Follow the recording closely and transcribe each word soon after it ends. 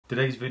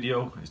Today's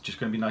video is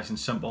just going to be nice and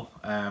simple.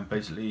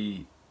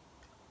 Basically,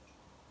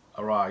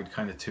 I ride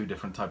kind of two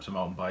different types of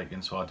mountain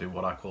biking. So I do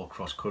what I call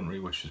cross country,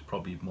 which is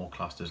probably more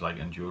classed as like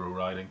enduro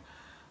riding,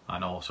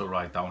 and I also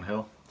ride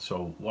downhill.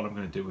 So what I'm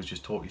going to do is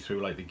just talk you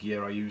through like the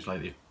gear I use,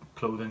 like the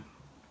clothing,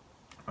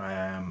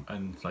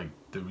 and like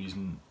the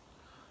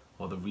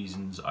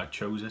reasons I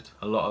chose it.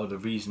 A lot of the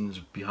reasons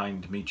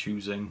behind me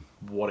choosing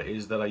what it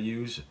is that I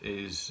use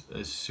is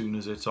as soon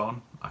as it's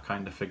on, I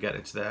kind of forget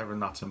it's there,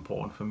 and that's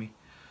important for me.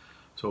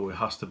 So it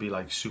has to be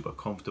like super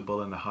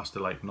comfortable, and it has to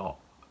like not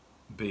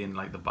be in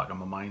like the back of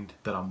my mind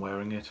that I'm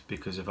wearing it,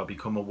 because if I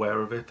become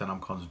aware of it, then I'm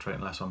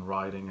concentrating less on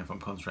riding. If I'm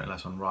concentrating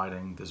less on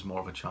riding, there's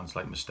more of a chance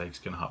like mistakes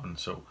can happen.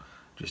 So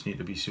just need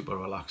to be super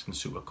relaxed and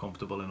super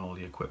comfortable in all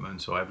the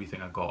equipment. So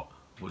everything I got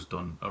was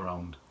done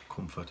around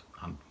comfort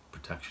and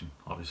protection,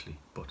 obviously,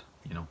 but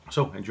you know.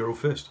 So enduro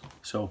first.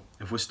 So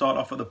if we start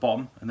off at the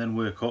bottom and then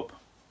work up.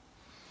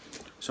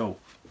 So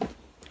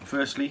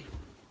firstly,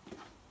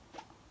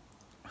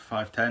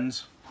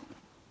 510s,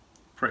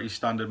 pretty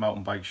standard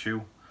mountain bike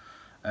shoe.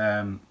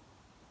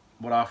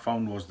 What I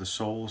found was the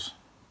soles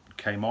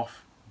came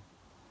off,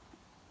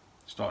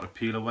 started to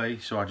peel away,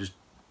 so I just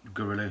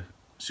gorilla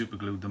super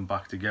glued them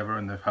back together,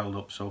 and they've held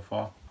up so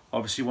far.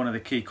 Obviously one of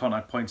the key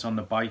contact points on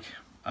the bike,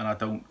 and I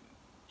don't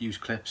use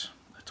clips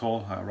at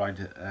all, I ride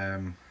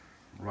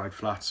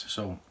flats,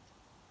 so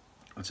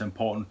it's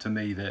important to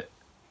me that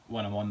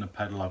when I'm on the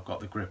pedal I've got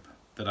the grip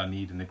that I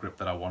need and the grip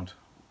that I want.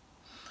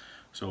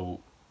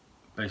 So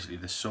basically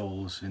the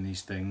soles in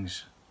these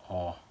things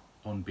are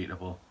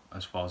unbeatable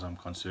as far as I'm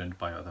concerned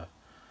by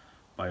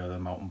other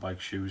mountain bike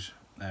shoes.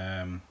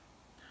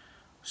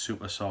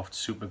 Super soft,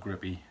 super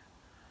grippy,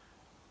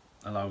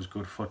 allows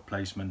good foot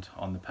placement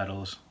on the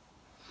pedals.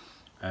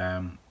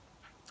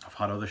 I've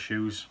had other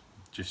shoes,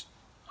 just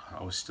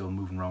I was still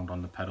moving around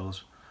on the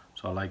pedals,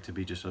 so I like to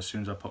be just, as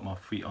soon as I put my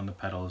feet on the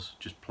pedals,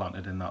 just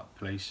planted in that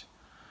place,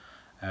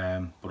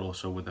 but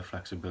also with the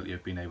flexibility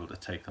of being able to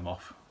take them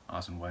off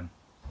as and when.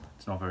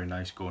 It's not very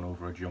nice going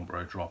over a jump or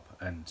a drop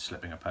and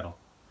slipping a pedal.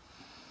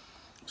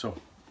 So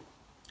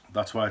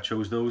that's why I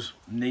chose those.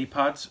 Knee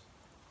pads,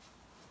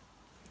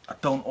 I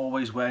don't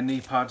always wear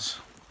knee pads.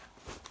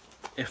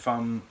 If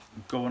I'm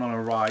going on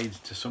a ride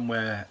to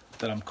somewhere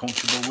that I'm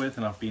comfortable with,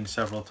 and I've been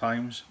several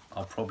times,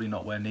 I'll probably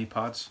not wear knee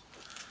pads.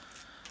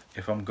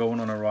 If I'm going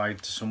on a ride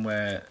to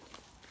somewhere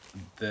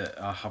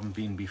that I haven't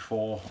been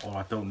before, or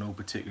I don't know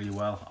particularly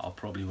well, I'll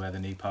probably wear the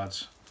knee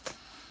pads.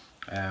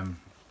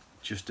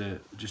 Just a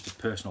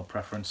personal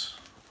preference,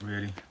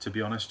 really, to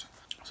be honest.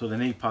 So the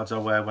knee pads I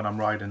wear when I'm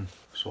riding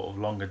sort of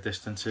longer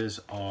distances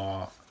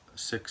are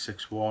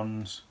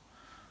 661s,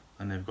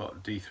 and they've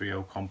got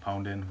D30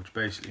 compounding, which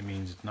basically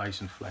means it's nice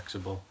and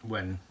flexible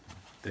when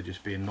they're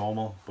just being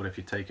normal, but if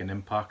you take an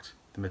impact,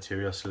 the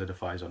material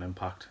solidifies on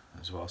impact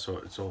as well, so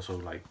it's also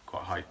like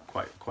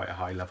quite a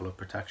high level of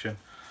protection.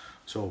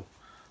 So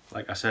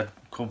like I said,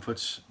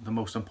 comfort's the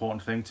most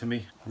important thing to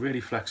me.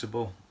 Really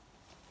flexible.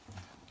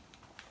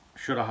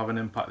 Should I have an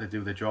impact to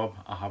do the job,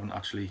 I haven't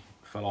actually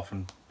fell off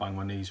and banged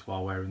my knees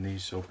while wearing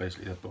these, so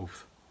basically they're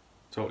both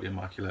totally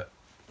immaculate.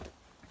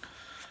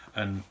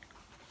 And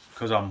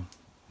because I'm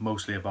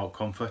mostly about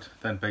comfort,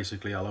 then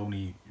basically I'll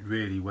only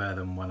really wear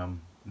them when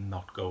I'm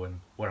not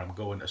going, where I'm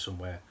going to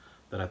somewhere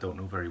that I don't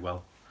know very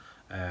well,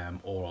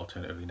 or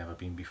alternatively never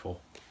been before.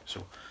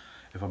 So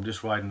if I'm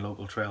just riding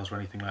local trails or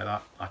anything like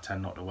that, I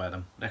tend not to wear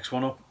them. Next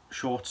one up,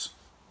 shorts.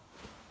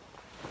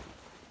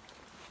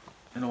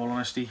 In all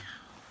honesty,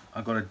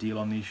 I got a deal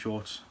on these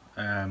shorts.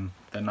 They're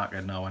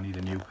knackered now, I need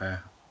a new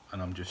pair,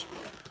 and I'm just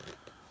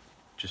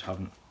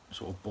haven't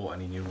sort of bought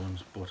any new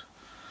ones. But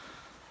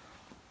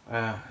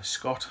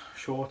Scott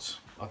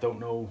shorts, I don't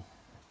know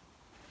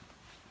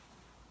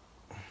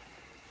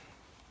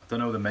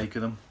the make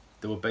of them.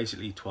 They were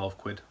basically 12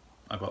 quid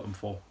I got them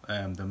for.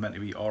 They're meant to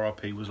be,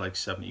 RRP was like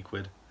 70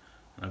 quid,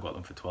 and I got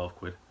them for 12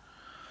 quid.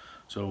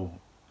 So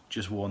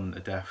just worn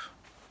to death.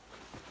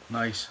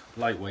 Nice,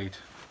 lightweight,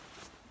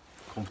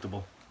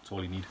 comfortable. That's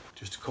all you need.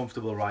 Just a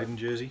comfortable riding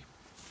jersey.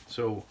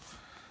 So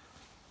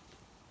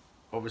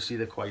obviously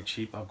they're quite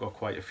cheap, I've got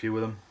quite a few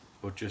of them,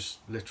 but just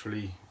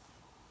literally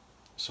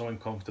something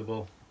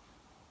comfortable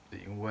that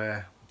you can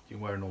wear. You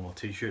can wear a normal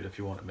t-shirt if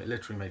you want. It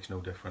literally makes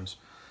no difference.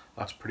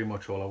 That's pretty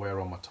much all I wear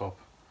on my top.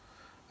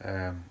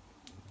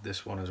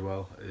 This one as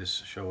well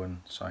is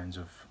showing signs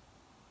of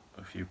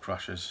a few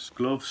crashes.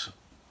 Gloves,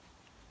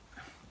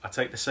 I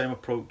take the same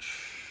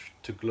approach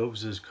to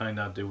gloves as kind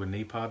of I do with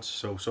knee pads.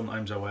 So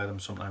sometimes I wear them,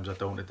 sometimes I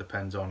don't. It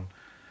depends on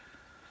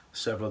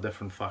several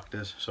different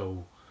factors.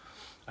 So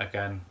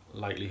again,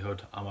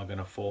 likelihood, am I going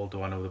to fall?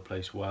 Do I know the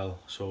place well?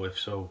 So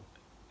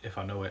if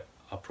I know it,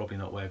 I'll probably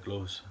not wear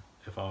gloves.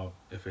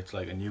 If it's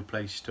like a new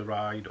place to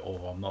ride,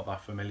 or I'm not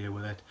that familiar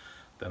with it,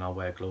 then I'll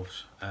wear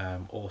gloves.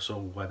 Also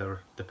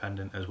weather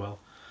dependent as well.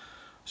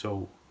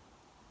 So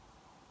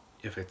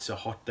if it's a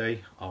hot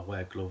day, I'll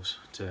wear gloves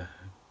to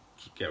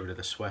get rid of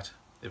the sweat.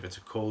 If it's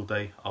a cold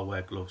day, I'll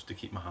wear gloves to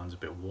keep my hands a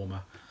bit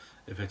warmer.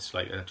 If it's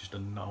like just a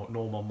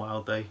normal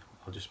mild day,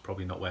 I'll just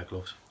probably not wear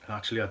gloves.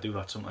 Actually, I do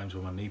that sometimes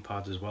with my knee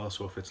pads as well.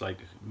 So if it's like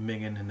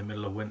minging in the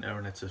middle of winter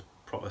and it's a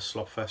proper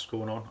slop fest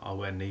going on, I'll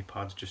wear knee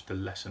pads just to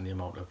lessen the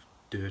amount of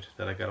dirt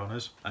that I get on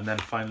us. And then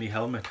finally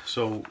helmet.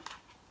 So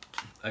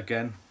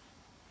again,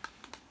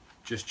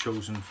 just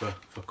chosen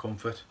for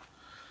comfort.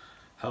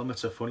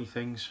 Helmets are funny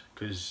things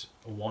because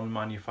one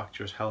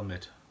manufacturer's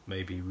helmet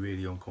may be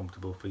really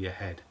uncomfortable for your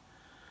head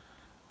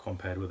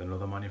compared with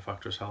another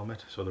manufacturer's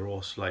helmet. So they're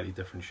all slightly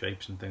different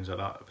shapes and things like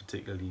that,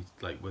 particularly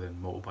like within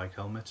motorbike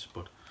helmets.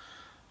 But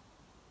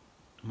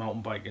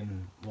mountain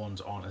biking ones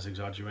aren't as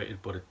exaggerated,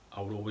 but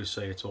I would always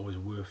say it's always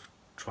worth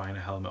trying a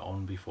helmet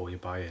on before you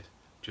buy it,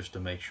 just to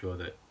make sure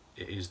that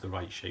it is the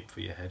right shape for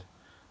your head,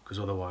 because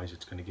otherwise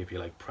it's going to give you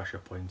like pressure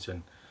points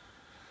and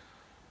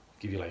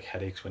give you like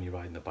headaches when you're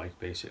riding the bike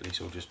basically.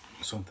 So just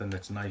something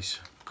that's nice,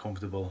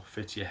 comfortable,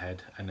 fits your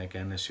head, and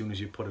again, as soon as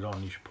you put it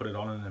on, you should put it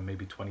on and then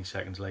maybe 20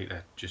 seconds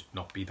later just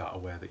not be that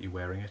aware that you're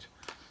wearing it.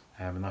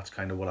 And that's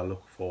kind of what I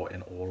look for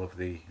in all of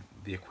the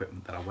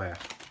equipment that I wear.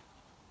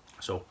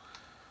 So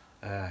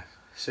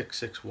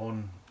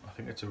 661, I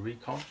think it's a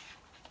Recon,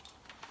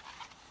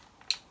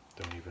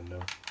 don't even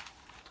know.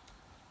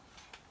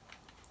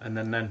 And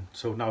then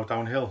so now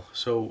downhill,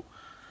 so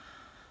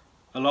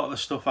a lot of the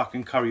stuff I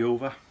can carry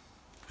over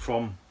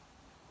from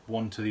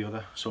one to the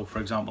other. So for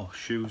example,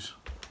 shoes,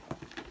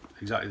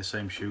 exactly the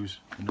same shoes,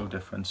 no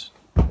difference.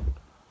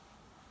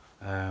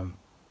 I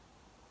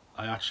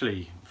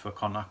actually, for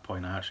contact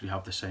point, I actually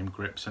have the same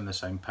grips and the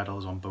same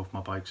pedals on both my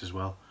bikes as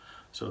well,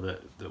 so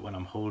that when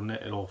I'm holding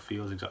it, it all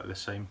feels exactly the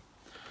same.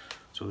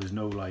 So there's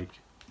no like,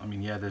 I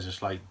mean, yeah, there's a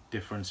slight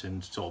difference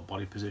in sort of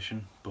body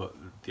position, but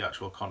the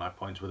actual contact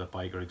points with a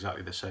bike are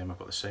exactly the same. I've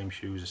got the same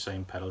shoes, the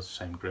same pedals, the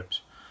same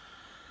grips,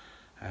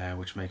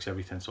 which makes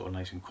everything sort of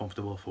nice and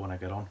comfortable for when I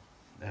get on.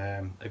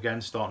 Again,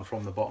 starting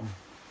from the bottom,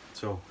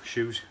 so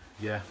shoes,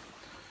 yeah,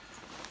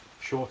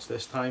 shorts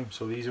this time,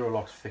 so these are a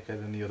lot thicker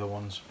than the other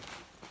ones,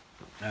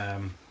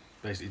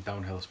 basically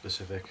downhill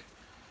specific,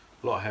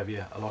 a lot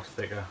heavier, a lot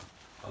thicker,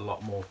 a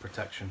lot more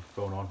protection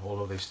going on,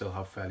 although they still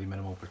have fairly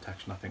minimal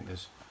protection. I think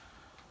there's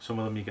some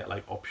of them you get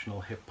like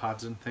optional hip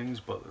pads and things,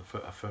 but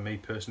for me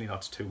personally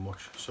that's too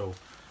much, so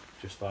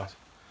just that.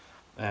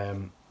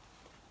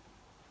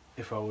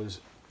 If I was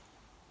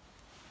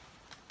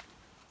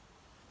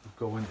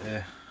going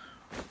to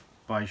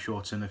buy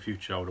shorts in the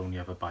future, I would only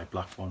ever buy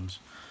black ones,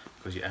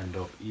 because you end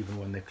up, even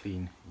when they're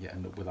clean, you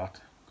end up with that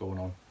going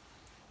on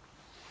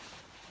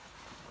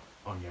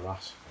your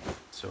ass.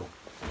 So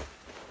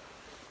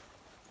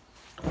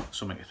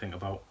something to think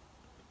about.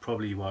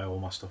 Probably why all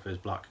my stuff is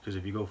black, because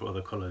if you go for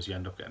other colours you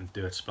end up getting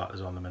dirt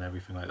splatters on them and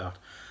everything like that,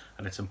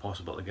 and it's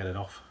impossible to get it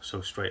off.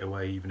 So straight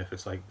away, even if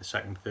it's like the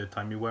second, third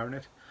time you're wearing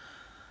it,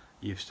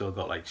 you've still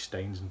got like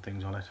stains and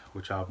things on it,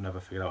 which I've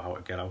never figured out how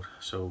to get out.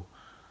 So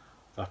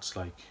that's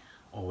like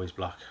always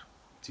black,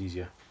 it's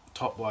easier.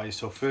 Top wise,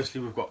 so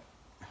firstly we've got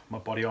my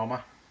body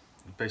armour,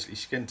 basically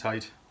skin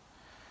tight.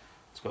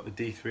 It's got the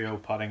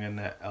D30 padding in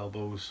the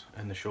elbows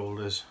and the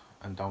shoulders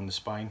and down the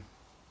spine.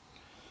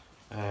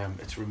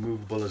 It's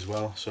removable as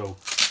well, so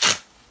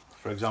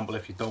for example,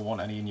 if you don't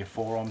want any in your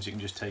forearms, you can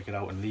just take it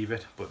out and leave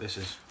it, but this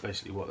is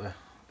basically what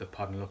the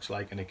padding looks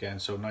like. And again,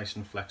 so nice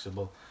and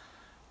flexible,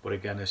 but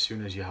again, as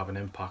soon as you have an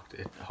impact,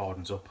 it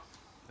hardens up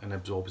and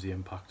absorbs the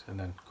impact and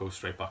then goes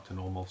straight back to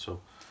normal.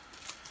 So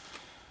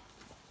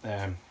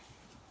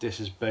this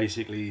is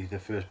basically the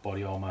first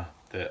body armour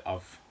that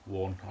I've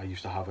worn. I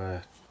used to have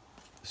a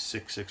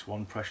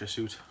 661 pressure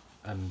suit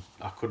and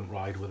I couldn't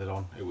ride with it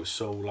on. It was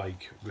so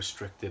like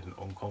restricted and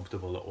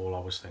uncomfortable that all I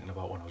was thinking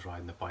about when I was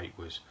riding the bike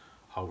was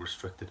how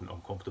restricted and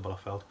uncomfortable I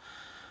felt.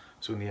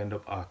 So in the end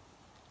up, I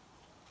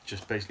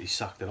just basically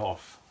sacked it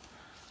off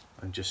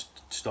and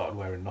just started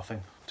wearing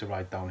nothing to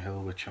ride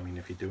downhill, which, I mean,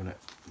 if you're doing it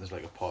as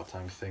like a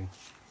part-time thing,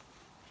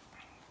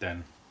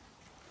 then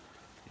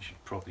you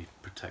should probably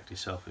protect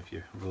yourself if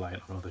you're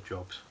reliant on other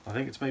jobs. I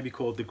think it's maybe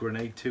called the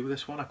Grenade 2,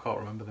 this one, I can't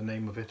remember the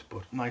name of it,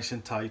 but nice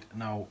and tight.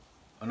 Now,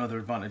 another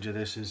advantage of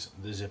this is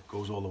the zip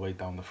goes all the way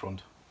down the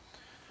front.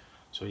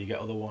 So you get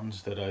other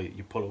ones that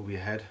you pull over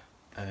your head,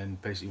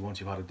 and basically once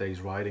you've had a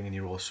day's riding and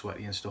you're all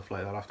sweaty and stuff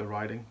like that after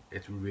riding,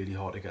 it's really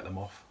hard to get them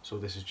off. So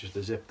this is just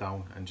a zip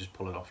down and just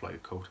pull it off like a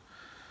coat.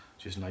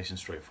 Just nice and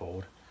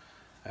straightforward.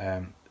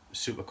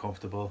 Super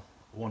comfortable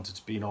once it's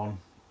been on.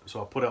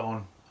 So I put it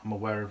on, I'm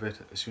aware of it.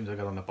 As soon as I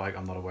get on the bike,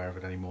 I'm not aware of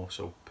it anymore.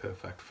 So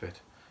perfect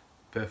fit,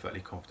 perfectly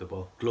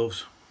comfortable.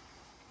 Gloves,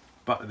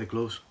 back to the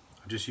gloves.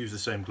 I just use the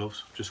same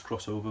gloves, just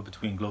cross over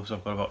between gloves.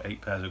 I've got about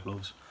 8 pairs of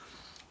gloves.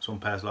 Some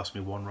pairs last me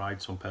one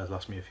ride, some pairs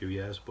last me a few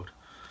years, but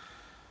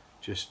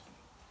just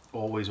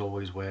always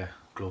wear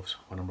gloves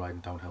when I'm riding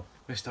downhill.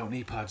 Missed out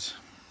knee pads.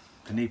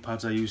 The knee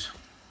pads I use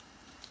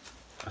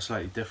are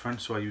slightly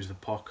different, so I use the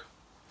POC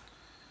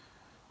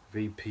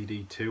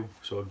VPD2.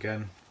 So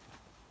again,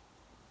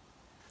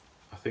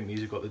 I think these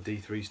have got the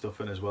D3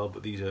 stuff in as well,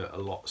 but these are a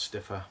lot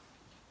stiffer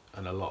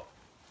and a lot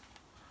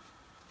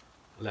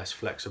less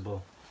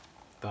flexible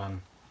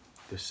than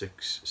the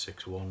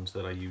 661s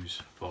that I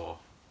use for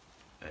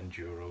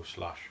enduro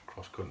 /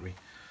 cross country.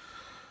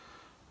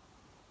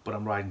 But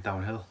I'm riding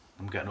downhill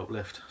I'm getting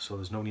uplift, so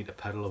there's no need to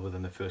pedal other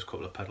than the first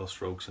couple of pedal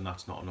strokes, and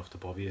that's not enough to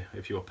bother you.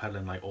 If you were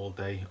pedaling like all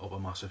day up a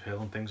massive hill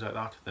and things like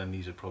that, then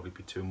these would probably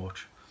be too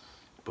much.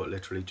 But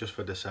literally just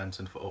for descents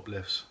and for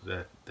uplifts,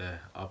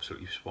 they're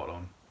absolutely spot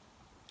on.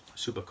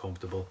 Super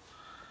comfortable.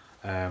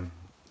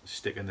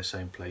 Stick in the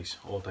same place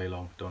all day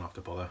long, don't have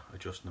to bother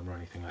adjusting them or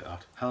anything like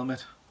that.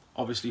 Helmet,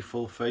 obviously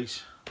full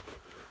face.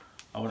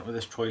 I went with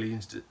this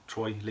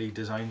Troy Lee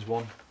Designs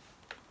one.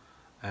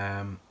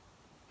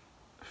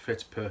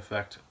 Fits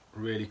perfect,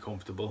 really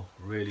comfortable,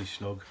 really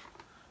snug.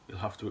 You'll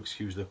have to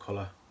excuse the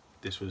colour.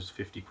 This was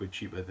 50 quid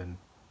cheaper than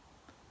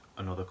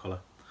another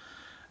colour.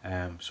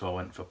 So I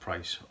went for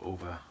price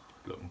over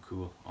looking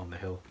cool on the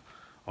hill.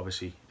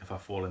 Obviously if I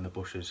fall in the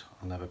bushes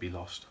I'll never be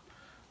lost,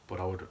 but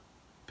I would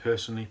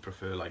personally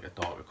prefer like a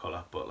darker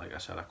colour, but like I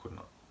said, I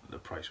couldn't, the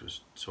price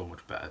was so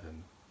much better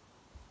than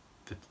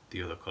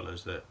the other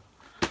colours that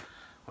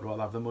I'd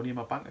rather have the money in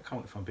my bank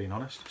account, if I'm being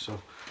honest. So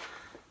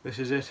this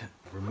is it.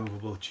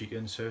 Removable cheek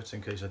inserts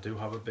in case I do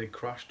have a big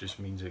crash, just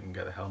means I can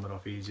get the helmet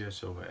off easier,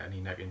 so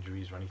any neck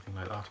injuries or anything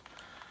like that.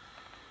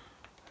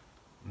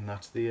 And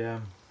that's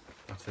the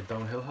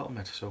downhill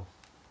helmet. So,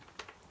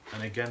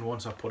 and again,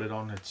 once I put it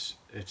on,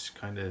 it's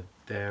kind of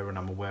there and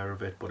I'm aware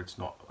of it, but it's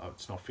not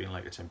feeling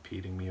like it's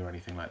impeding me or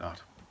anything like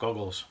that.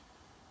 Goggles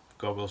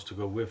to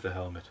go with the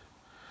helmet.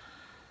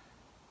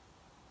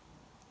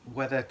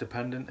 Weather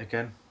dependent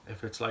again.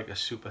 If it's like a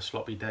super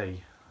sloppy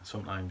day,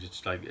 sometimes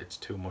it's like it's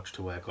too much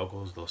to wear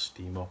goggles. They'll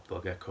steam up,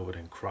 they'll get covered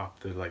in crap.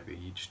 They're like,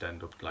 you just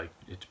end up like,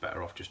 it's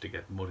better off just to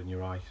get mud in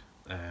your eye.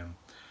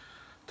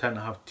 Tend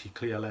to have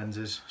clear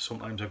lenses.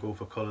 Sometimes I go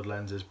for coloured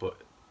lenses,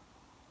 but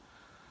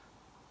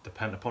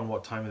depending upon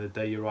what time of the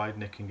day you're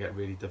riding, it can get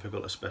really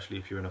difficult, especially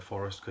if you're in a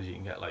forest, because you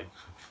can get like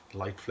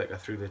light flicker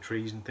through the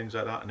trees and things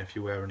like that. And if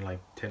you're wearing like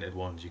tinted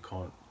ones, you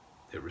can't,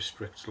 it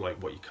restricts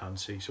like what you can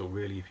see. So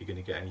really, if you're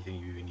going to get anything,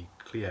 you either need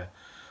clear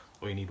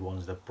or you need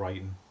ones that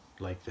brighten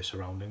like the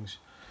surroundings.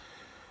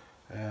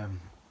 But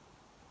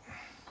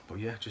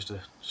yeah, just a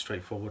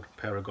straightforward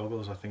pair of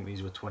goggles. I think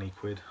these were 20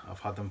 quid.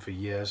 I've had them for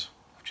years.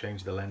 I've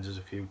changed the lenses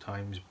a few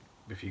times.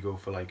 If you go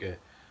for like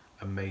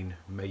a main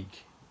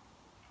make,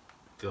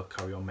 they'll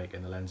carry on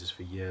making the lenses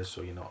for years,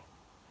 so you're not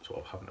sort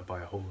of having to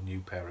buy a whole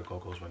new pair of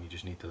goggles when you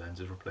just need the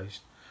lenses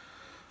replaced.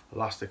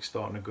 Elastic's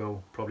starting to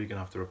go, probably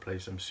gonna have to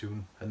replace them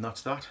soon, and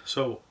that's that.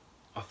 So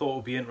I thought it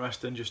would be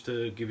interesting just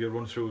to give you a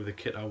run through of the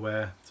kit I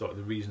wear, sort of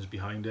the reasons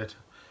behind it.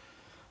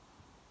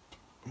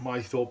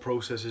 My thought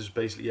process is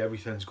basically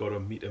everything's got to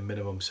meet a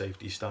minimum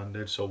safety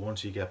standard, so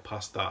once you get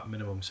past that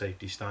minimum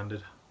safety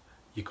standard,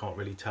 you can't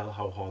really tell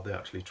how hard they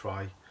actually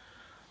try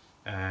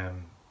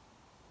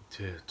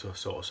to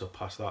sort of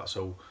surpass that.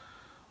 So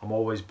I'm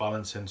always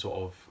balancing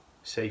sort of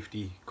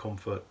safety,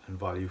 comfort and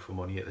value for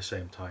money at the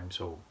same time.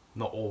 So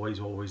not always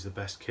the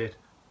best kit,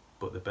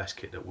 but the best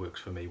kit that works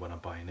for me when I'm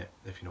buying it,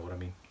 if you know what I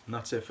mean. And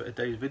that's it for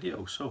today's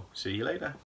video, so see you later.